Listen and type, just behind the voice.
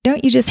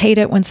Don't you just hate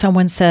it when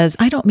someone says,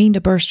 I don't mean to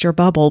burst your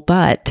bubble,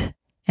 but,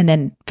 and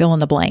then fill in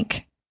the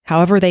blank.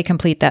 However they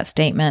complete that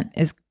statement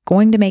is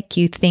going to make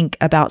you think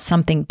about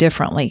something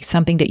differently,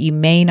 something that you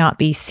may not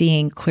be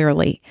seeing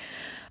clearly.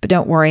 But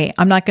don't worry,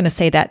 I'm not going to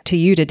say that to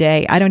you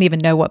today. I don't even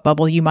know what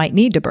bubble you might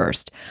need to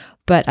burst.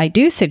 But I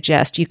do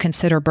suggest you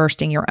consider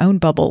bursting your own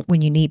bubble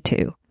when you need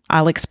to.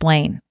 I'll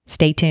explain.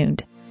 Stay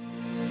tuned.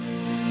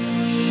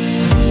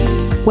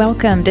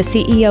 Welcome to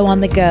CEO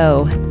on the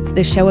Go,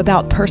 the show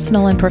about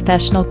personal and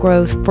professional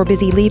growth for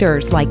busy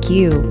leaders like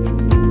you.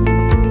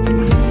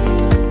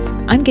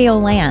 I'm Gail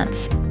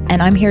Lance,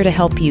 and I'm here to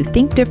help you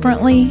think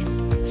differently,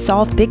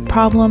 solve big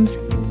problems,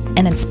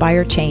 and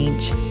inspire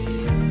change.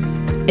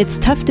 It's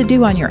tough to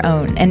do on your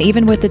own, and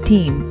even with a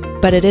team,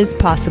 but it is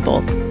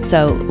possible.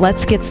 So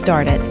let's get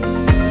started.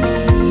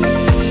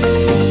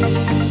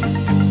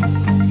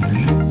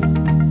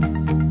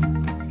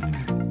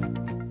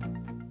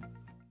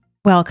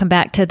 Welcome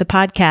back to the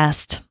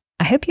podcast.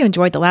 I hope you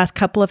enjoyed the last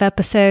couple of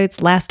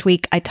episodes. Last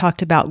week, I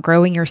talked about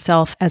growing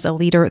yourself as a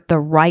leader the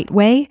right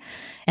way,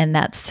 and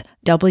that's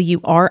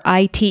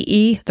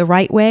WRITE, the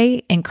right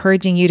way,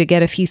 encouraging you to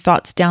get a few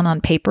thoughts down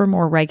on paper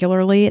more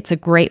regularly. It's a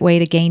great way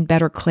to gain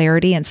better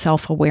clarity and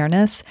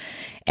self-awareness.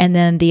 And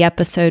then the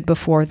episode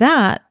before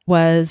that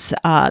was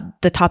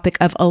the topic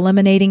of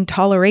eliminating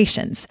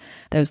tolerations,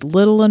 those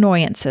little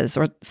annoyances,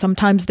 or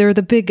sometimes they're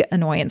the big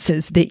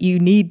annoyances that you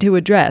need to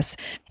address.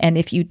 And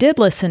if you did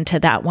listen to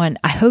that one,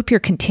 I hope you're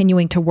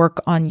continuing to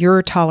work on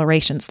your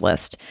tolerations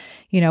list.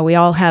 You know, we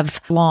all have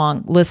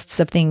long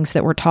lists of things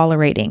that we're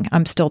tolerating.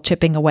 I'm still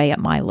chipping away at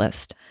my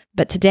list.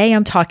 But today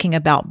I'm talking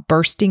about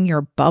bursting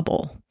your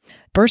bubble.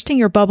 Bursting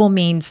your bubble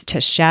means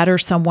to shatter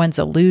someone's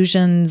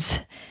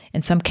illusions.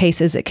 In some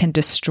cases, it can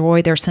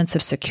destroy their sense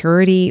of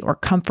security or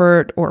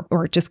comfort, or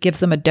it just gives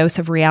them a dose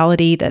of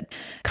reality that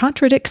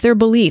contradicts their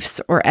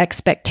beliefs or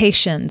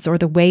expectations or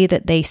the way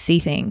that they see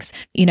things.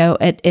 You know,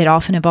 it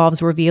often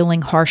involves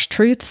revealing harsh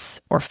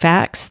truths or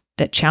facts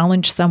that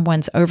challenge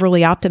someone's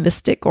overly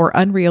optimistic or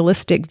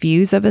unrealistic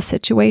views of a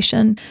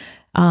situation.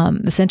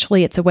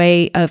 Essentially, it's a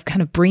way of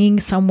kind of bringing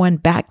someone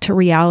back to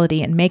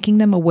reality and making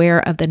them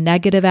aware of the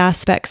negative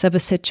aspects of a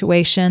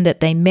situation that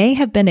they may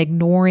have been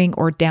ignoring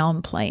or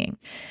downplaying.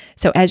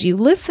 So as you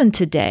listen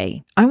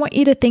today, I want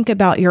you to think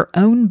about your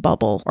own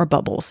bubble or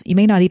bubbles. You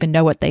may not even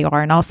know what they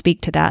are, and I'll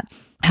speak to that.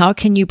 How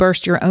can you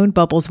burst your own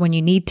bubbles when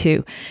you need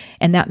to?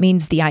 And that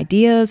means the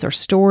ideas or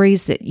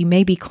stories that you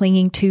may be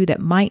clinging to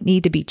that might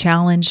need to be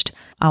challenged.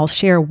 I'll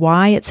share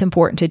why it's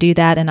important to do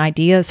that and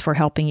ideas for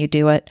helping you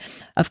do it.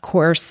 Of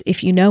course,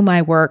 if you know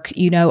my work,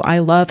 you know I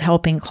love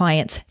helping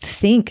clients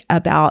think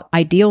about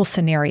ideal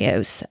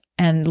scenarios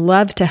and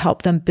love to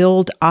help them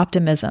build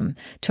optimism,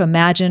 to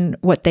imagine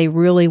what they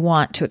really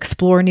want, to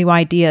explore new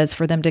ideas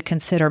for them to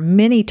consider.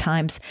 Many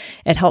times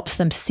it helps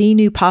them see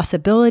new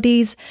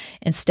possibilities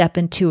and step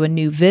into a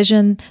new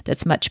vision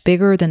that's much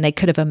bigger than they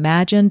could have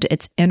imagined.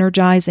 It's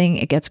energizing.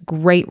 It gets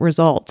great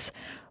results.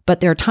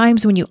 But there are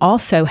times when you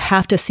also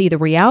have to see the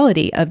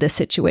reality of the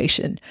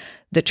situation,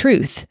 the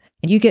truth,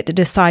 and you get to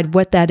decide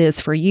what that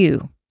is for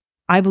you.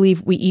 I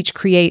believe we each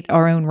create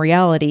our own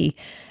reality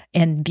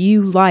and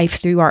view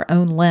life through our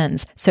own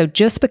lens. So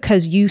just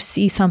because you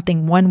see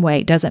something one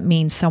way doesn't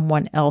mean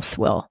someone else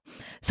will.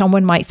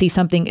 Someone might see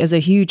something as a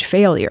huge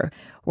failure,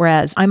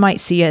 whereas I might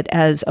see it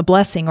as a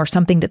blessing or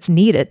something that's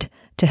needed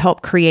to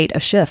help create a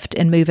shift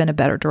and move in a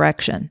better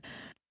direction.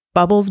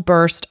 Bubbles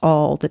burst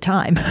all the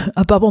time.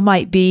 A bubble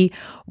might be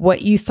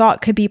what you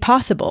thought could be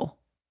possible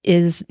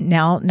is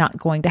now not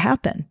going to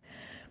happen.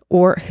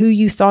 Or who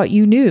you thought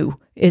you knew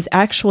is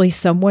actually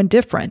someone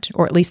different,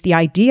 or at least the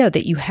idea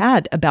that you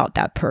had about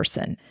that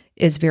person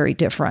is very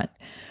different.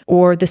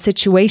 Or the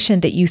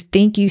situation that you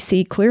think you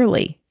see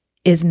clearly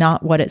is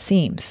not what it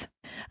seems.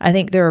 I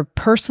think there are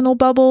personal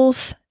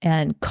bubbles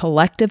and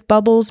collective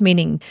bubbles,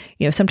 meaning,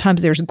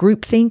 sometimes there's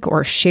groupthink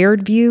or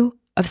shared view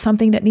of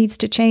something that needs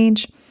to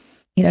change.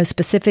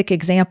 Specific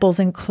examples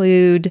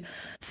include,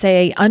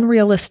 say,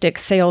 unrealistic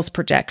sales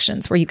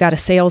projections, where you've got a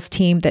sales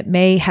team that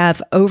may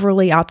have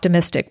overly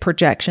optimistic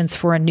projections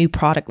for a new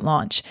product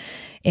launch.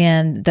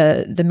 And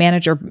the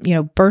manager,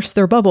 bursts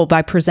their bubble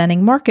by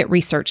presenting market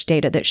research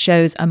data that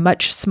shows a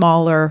much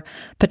smaller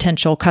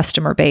potential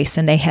customer base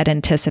than they had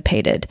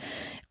anticipated.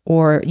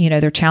 Or,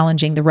 they're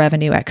challenging the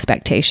revenue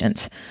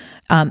expectations.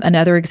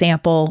 Another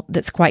example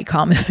that's quite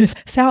common is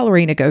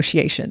salary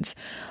negotiations,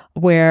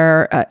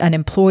 where an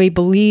employee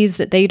believes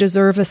that they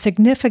deserve a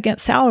significant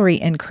salary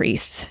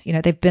increase.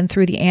 They've been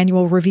through the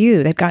annual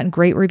review. They've gotten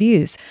great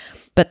reviews.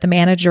 But the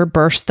manager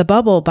bursts the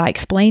bubble by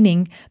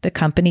explaining the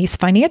company's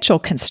financial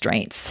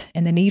constraints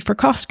and the need for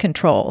cost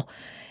control.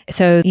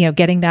 So,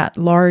 getting that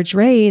large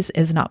raise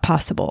is not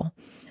possible.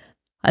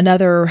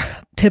 Another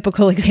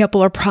typical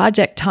example are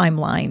project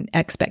timeline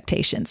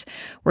expectations,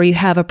 where you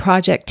have a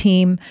project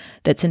team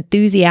that's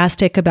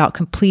enthusiastic about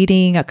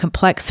completing a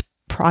complex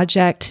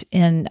project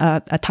in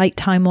a tight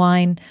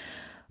timeline.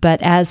 But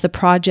as the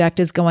project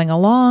is going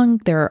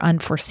along, there are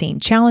unforeseen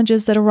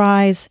challenges that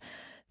arise.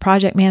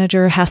 project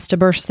manager has to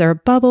burst their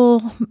bubble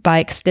by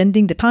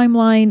extending the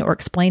timeline or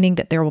explaining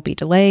that there will be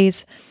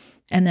delays.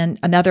 And then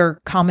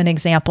another common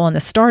example in the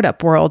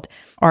startup world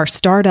are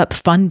startup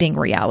funding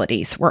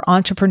realities, where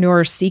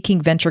entrepreneurs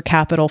seeking venture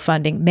capital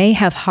funding may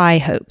have high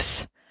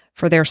hopes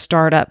for their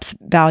startup's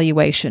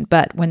valuation.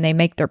 But when they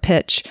make their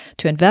pitch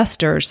to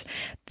investors,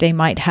 they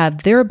might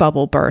have their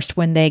bubble burst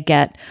when they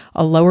get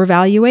a lower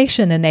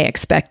valuation than they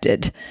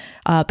expected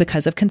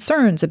because of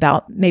concerns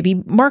about maybe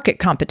market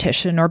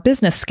competition or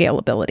business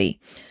scalability.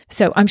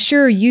 So I'm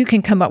sure you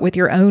can come up with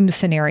your own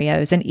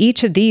scenarios. In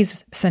each of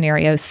these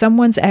scenarios,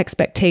 someone's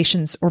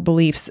expectations or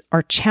beliefs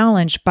are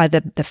challenged by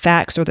the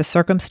facts or the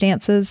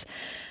circumstances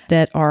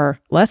that are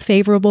less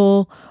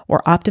favorable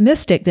or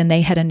optimistic than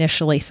they had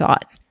initially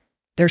thought.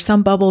 There's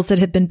some bubbles that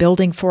have been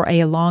building for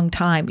a long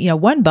time.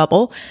 One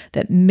bubble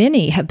that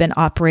many have been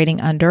operating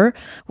under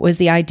was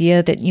the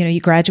idea that, you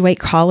graduate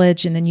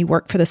college and then you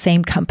work for the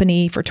same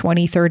company for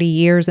 20, 30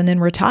 years and then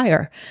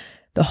retire.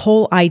 The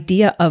whole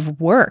idea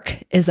of work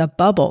is a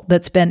bubble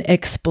that's been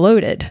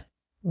exploded.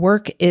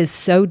 Work is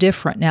so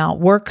different now.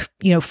 Work,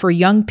 for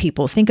young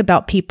people, think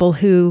about people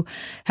who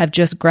have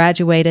just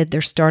graduated,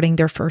 they're starting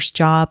their first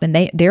job, and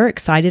they're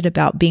excited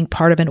about being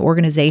part of an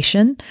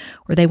organization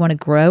where they want to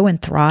grow and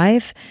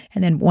thrive.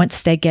 And then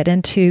once they get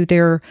into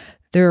their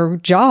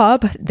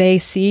job, they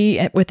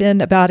see within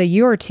about a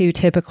year or two,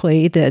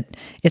 typically, that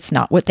it's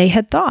not what they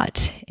had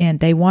thought, and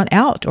they want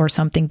out or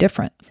something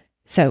different.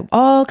 So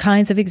all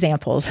kinds of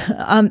examples.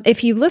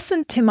 If you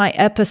listen to my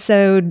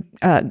episode,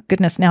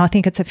 now I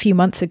think it's a few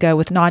months ago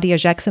with Nadia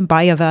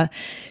Jackson-Bayeva,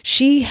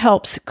 she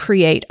helps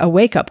create a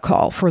wake-up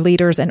call for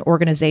leaders and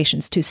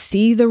organizations to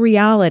see the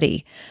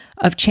reality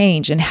of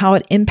change and how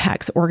it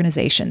impacts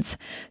organizations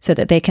so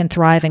that they can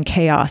thrive in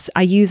chaos.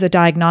 I use a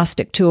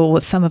diagnostic tool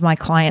with some of my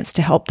clients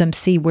to help them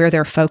see where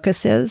their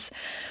focus is.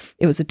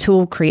 It was a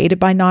tool created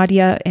by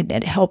Nadia, and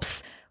it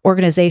helps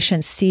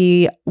organizations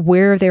see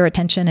where their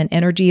attention and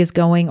energy is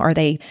going. Are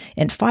they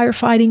in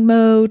firefighting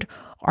mode?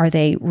 Are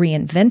they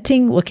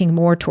reinventing, looking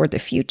more toward the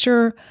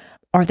future?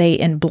 Are they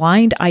in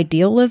blind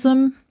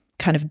idealism,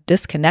 kind of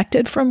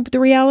disconnected from the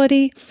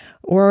reality?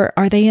 Or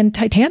are they in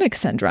Titanic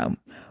syndrome,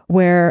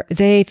 where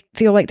they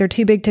feel like they're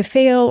too big to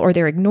fail or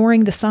they're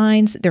ignoring the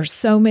signs? There's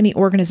so many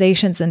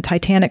organizations in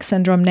Titanic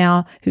syndrome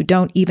now who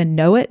don't even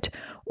know it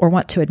or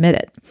want to admit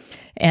it.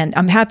 And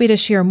I'm happy to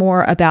share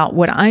more about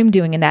what I'm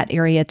doing in that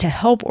area to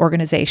help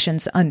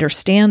organizations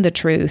understand the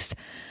truth,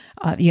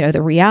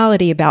 the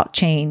reality about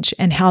change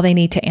and how they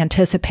need to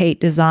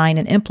anticipate, design,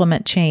 and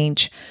implement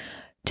change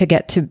to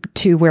get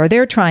to where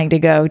they're trying to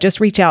go.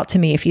 Just reach out to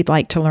me if you'd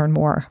like to learn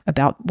more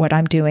about what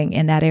I'm doing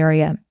in that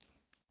area.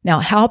 Now,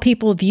 how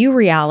people view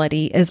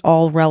reality is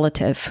all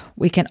relative.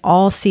 We can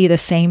all see the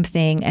same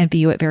thing and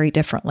view it very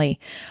differently.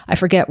 I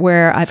forget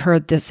where I've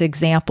heard this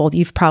example.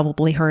 You've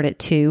probably heard it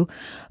too.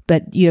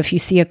 But if you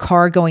see a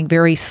car going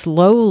very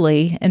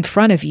slowly in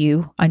front of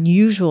you,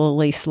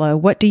 unusually slow,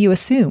 what do you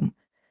assume?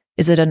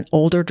 Is it an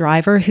older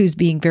driver who's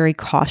being very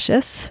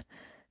cautious?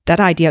 That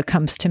idea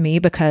comes to me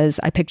because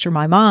I picture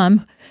my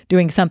mom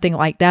doing something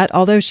like that,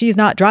 although she's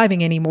not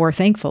driving anymore,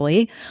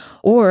 thankfully.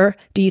 Or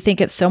do you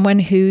think it's someone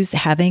who's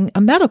having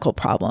a medical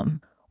problem?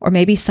 Or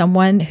maybe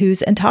someone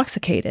who's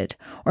intoxicated?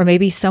 Or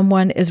maybe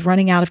someone is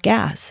running out of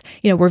gas?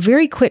 We're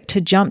very quick to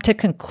jump to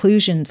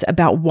conclusions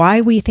about why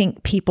we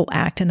think people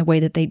act in the way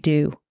that they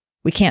do.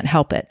 We can't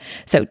help it.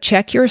 So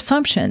check your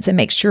assumptions and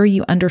make sure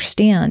you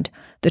understand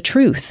the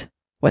truth,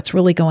 what's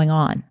really going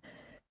on.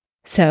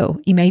 So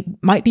you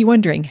might be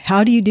wondering,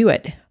 how do you do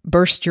it?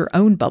 Burst your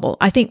own bubble.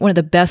 I think one of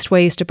the best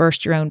ways to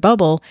burst your own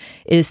bubble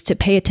is to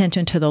pay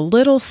attention to the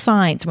little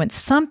signs when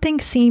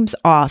something seems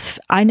off.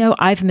 I know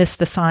I've missed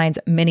the signs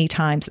many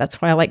times. That's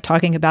why I like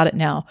talking about it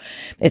now.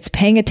 It's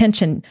paying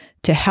attention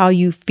to how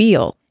you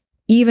feel,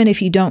 even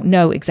if you don't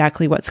know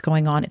exactly what's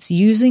going on. It's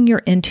using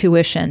your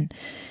intuition.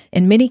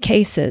 In many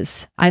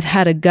cases, I've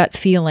had a gut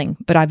feeling,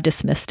 but I've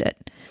dismissed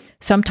it.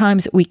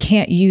 Sometimes we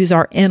can't use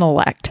our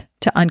intellect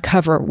to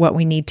uncover what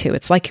we need to.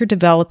 It's like you're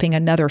developing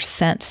another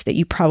sense that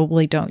you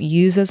probably don't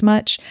use as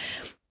much.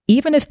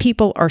 Even if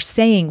people are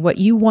saying what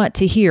you want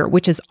to hear,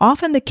 which is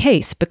often the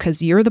case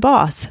because you're the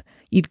boss,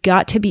 you've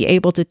got to be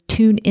able to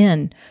tune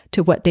in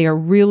to what they are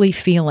really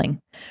feeling.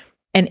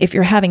 And if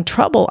you're having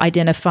trouble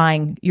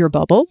identifying your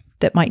bubble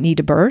that might need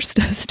to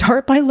burst,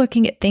 start by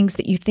looking at things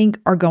that you think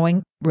are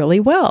going really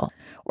well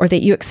or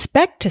that you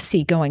expect to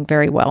see going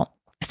very well.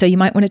 So you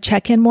might want to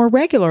check in more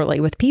regularly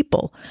with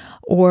people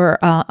or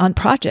on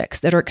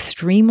projects that are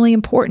extremely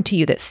important to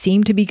you that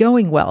seem to be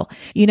going well.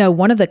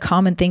 One of the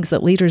common things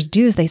that leaders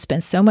do is they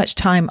spend so much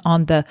time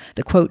on the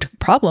quote,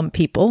 problem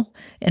people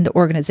in the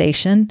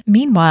organization.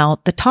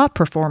 Meanwhile, the top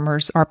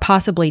performers are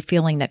possibly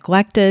feeling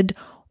neglected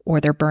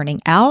or they're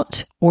burning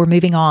out or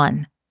moving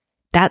on.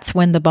 That's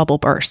when the bubble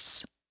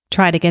bursts.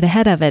 Try to get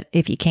ahead of it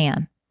if you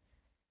can.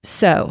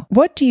 So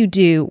what do you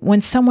do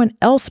when someone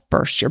else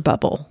bursts your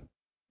bubble?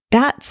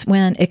 That's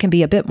when it can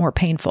be a bit more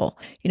painful.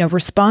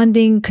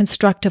 Responding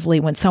constructively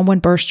when someone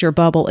bursts your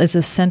bubble is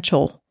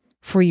essential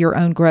for your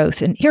own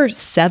growth. And here are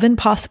 7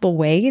 possible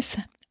ways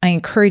I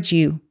encourage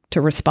you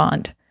to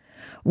respond.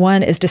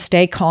 One is to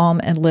stay calm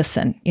and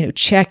listen.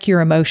 Check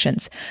your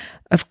emotions.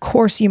 Of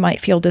course, you might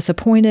feel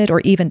disappointed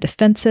or even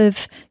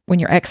defensive when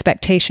your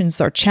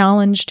expectations are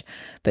challenged,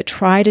 but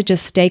try to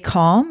just stay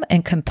calm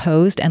and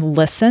composed and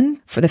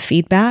listen for the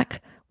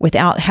feedback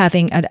without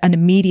having an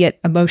immediate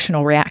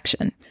emotional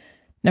reaction.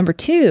 Number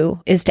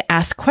 2 is to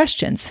ask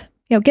questions.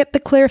 Get the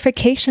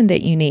clarification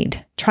that you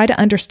need. Try to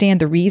understand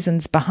the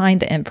reasons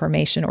behind the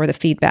information or the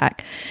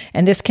feedback.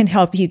 And this can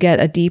help you get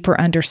a deeper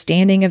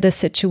understanding of the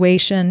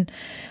situation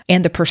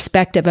and the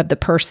perspective of the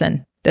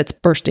person that's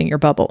bursting your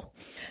bubble.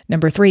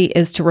 Number 3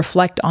 is to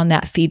reflect on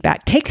that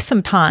feedback. Take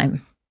some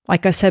time.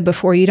 Like I said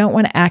before, you don't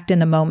want to act in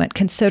the moment.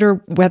 Consider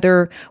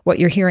whether what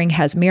you're hearing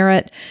has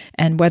merit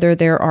and whether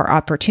there are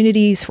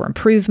opportunities for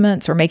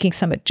improvements or making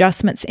some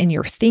adjustments in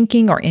your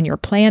thinking or in your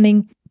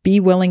planning.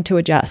 Be willing to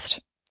adjust.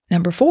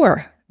 Number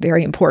 4,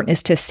 very important,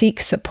 is to seek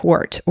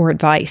support or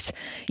advice.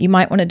 You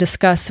might want to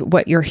discuss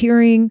what you're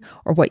hearing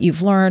or what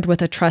you've learned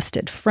with a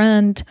trusted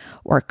friend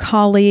or a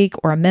colleague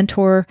or a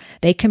mentor.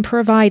 They can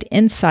provide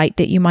insight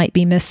that you might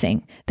be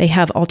missing. They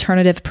have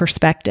alternative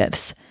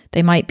perspectives.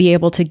 They might be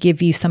able to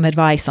give you some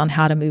advice on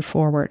how to move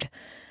forward.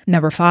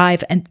 Number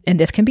 5, and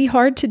this can be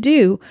hard to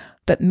do,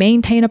 but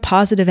maintain a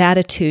positive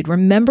attitude.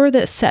 Remember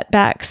that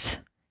setbacks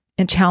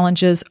and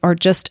challenges are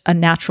just a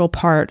natural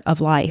part of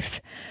life.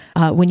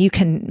 When you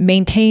can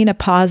maintain a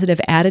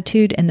positive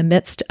attitude in the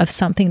midst of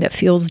something that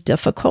feels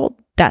difficult,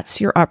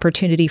 that's your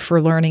opportunity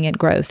for learning and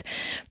growth.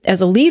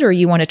 As a leader,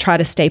 you want to try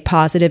to stay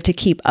positive to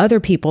keep other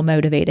people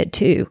motivated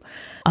too.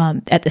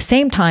 At the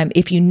same time,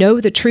 if you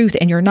know the truth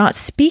and you're not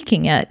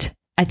speaking it,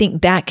 I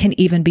think that can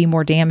even be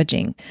more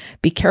damaging.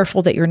 Be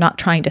careful that you're not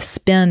trying to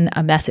spin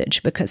a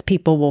message because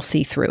people will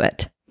see through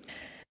it.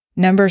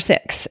 Number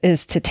 6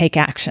 is to take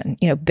action.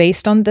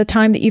 Based on the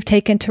time that you've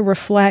taken to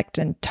reflect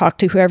and talk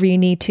to whoever you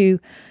need to,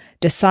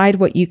 decide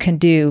what you can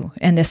do.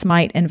 And this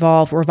might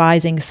involve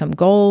revising some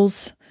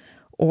goals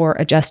or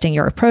adjusting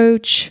your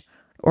approach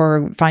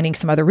or finding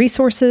some other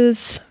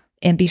resources.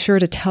 And be sure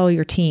to tell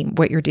your team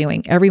what you're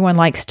doing. Everyone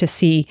likes to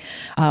see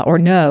or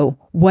know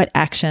what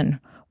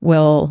action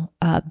will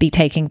be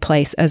taking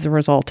place as a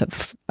result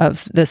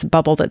of this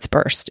bubble that's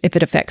burst, if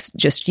it affects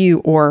just you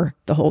or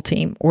the whole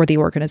team or the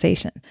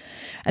organization.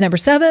 And number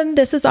 7,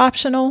 this is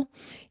optional.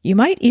 You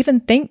might even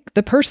thank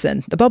the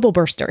person, the bubble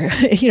burster,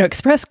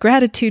 express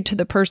gratitude to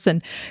the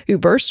person who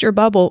burst your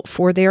bubble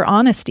for their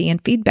honesty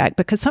and feedback,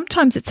 because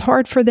sometimes it's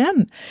hard for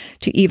them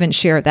to even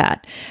share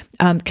that.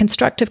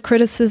 Constructive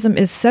criticism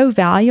is so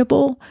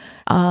valuable.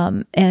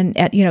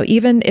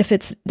 Even if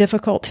it's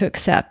difficult to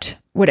accept,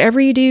 whatever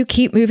you do,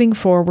 keep moving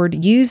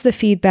forward. Use the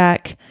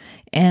feedback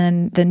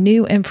and the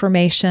new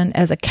information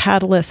as a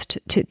catalyst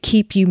to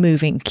keep you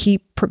moving,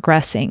 keep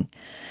progressing.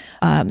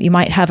 You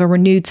might have a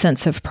renewed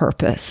sense of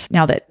purpose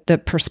now that the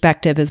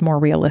perspective is more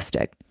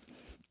realistic.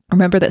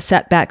 Remember that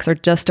setbacks are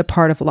just a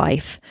part of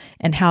life,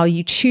 and how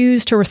you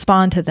choose to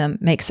respond to them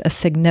makes a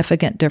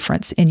significant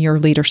difference in your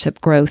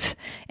leadership growth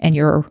and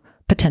your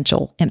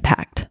potential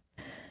impact.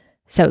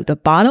 So the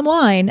bottom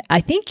line,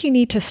 I think you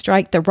need to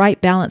strike the right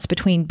balance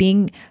between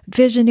being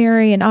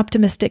visionary and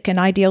optimistic and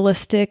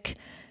idealistic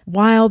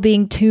while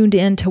being tuned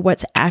into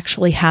what's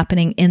actually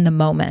happening in the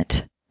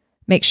moment.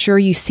 Make sure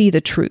you see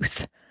the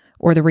truth,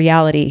 or the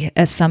reality,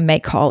 as some may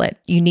call it.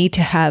 You need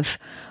to have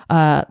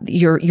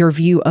your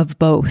view of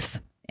both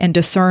and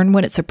discern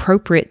when it's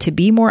appropriate to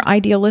be more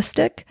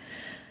idealistic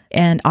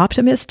and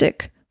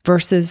optimistic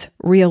versus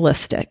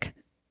realistic.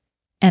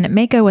 And it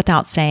may go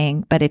without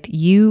saying, but if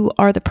you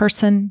are the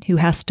person who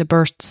has to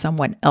burst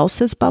someone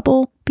else's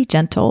bubble, be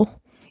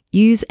gentle.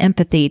 Use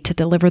empathy to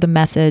deliver the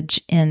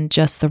message in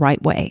just the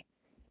right way.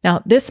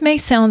 Now, this may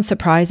sound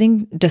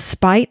surprising.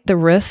 Despite the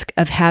risk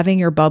of having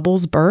your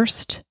bubbles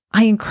burst,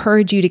 I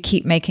encourage you to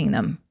keep making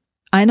them.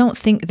 I don't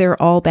think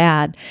they're all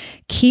bad.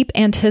 Keep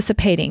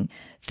anticipating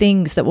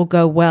things that will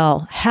go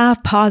well.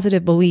 Have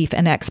positive belief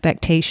and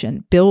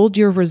expectation. Build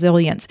your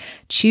resilience.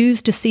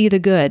 Choose to see the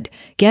good.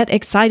 Get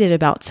excited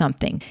about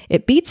something.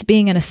 It beats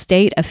being in a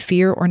state of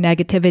fear or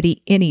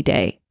negativity any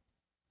day.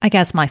 I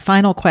guess my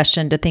final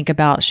question to think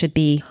about should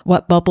be,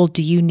 what bubble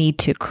do you need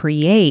to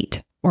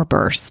create or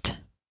burst?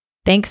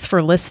 Thanks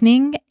for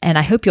listening, and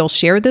I hope you'll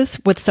share this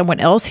with someone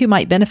else who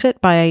might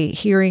benefit by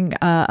hearing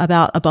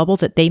about a bubble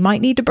that they might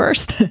need to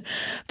burst.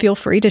 Feel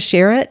free to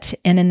share it.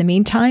 And in the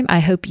meantime, I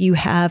hope you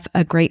have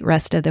a great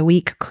rest of the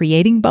week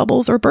creating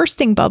bubbles or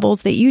bursting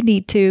bubbles that you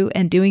need to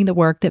and doing the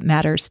work that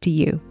matters to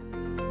you.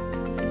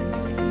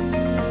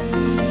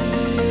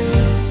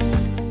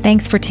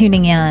 Thanks for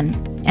tuning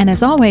in. And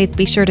as always,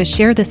 be sure to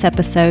share this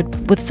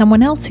episode with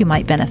someone else who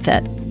might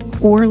benefit,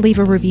 or leave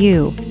a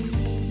review.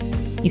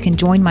 You can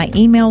join my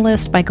email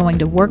list by going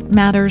to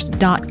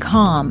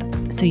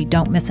workmatters.com so you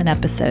don't miss an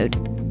episode.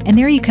 And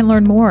there you can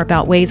learn more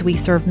about ways we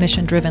serve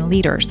mission-driven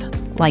leaders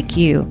like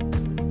you.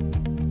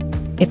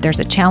 If there's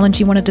a challenge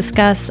you want to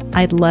discuss,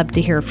 I'd love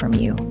to hear from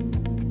you.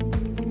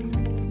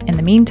 In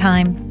the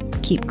meantime,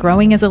 keep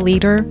growing as a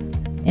leader,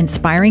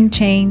 inspiring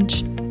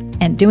change,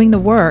 and doing the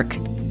work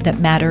that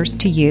matters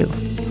to you.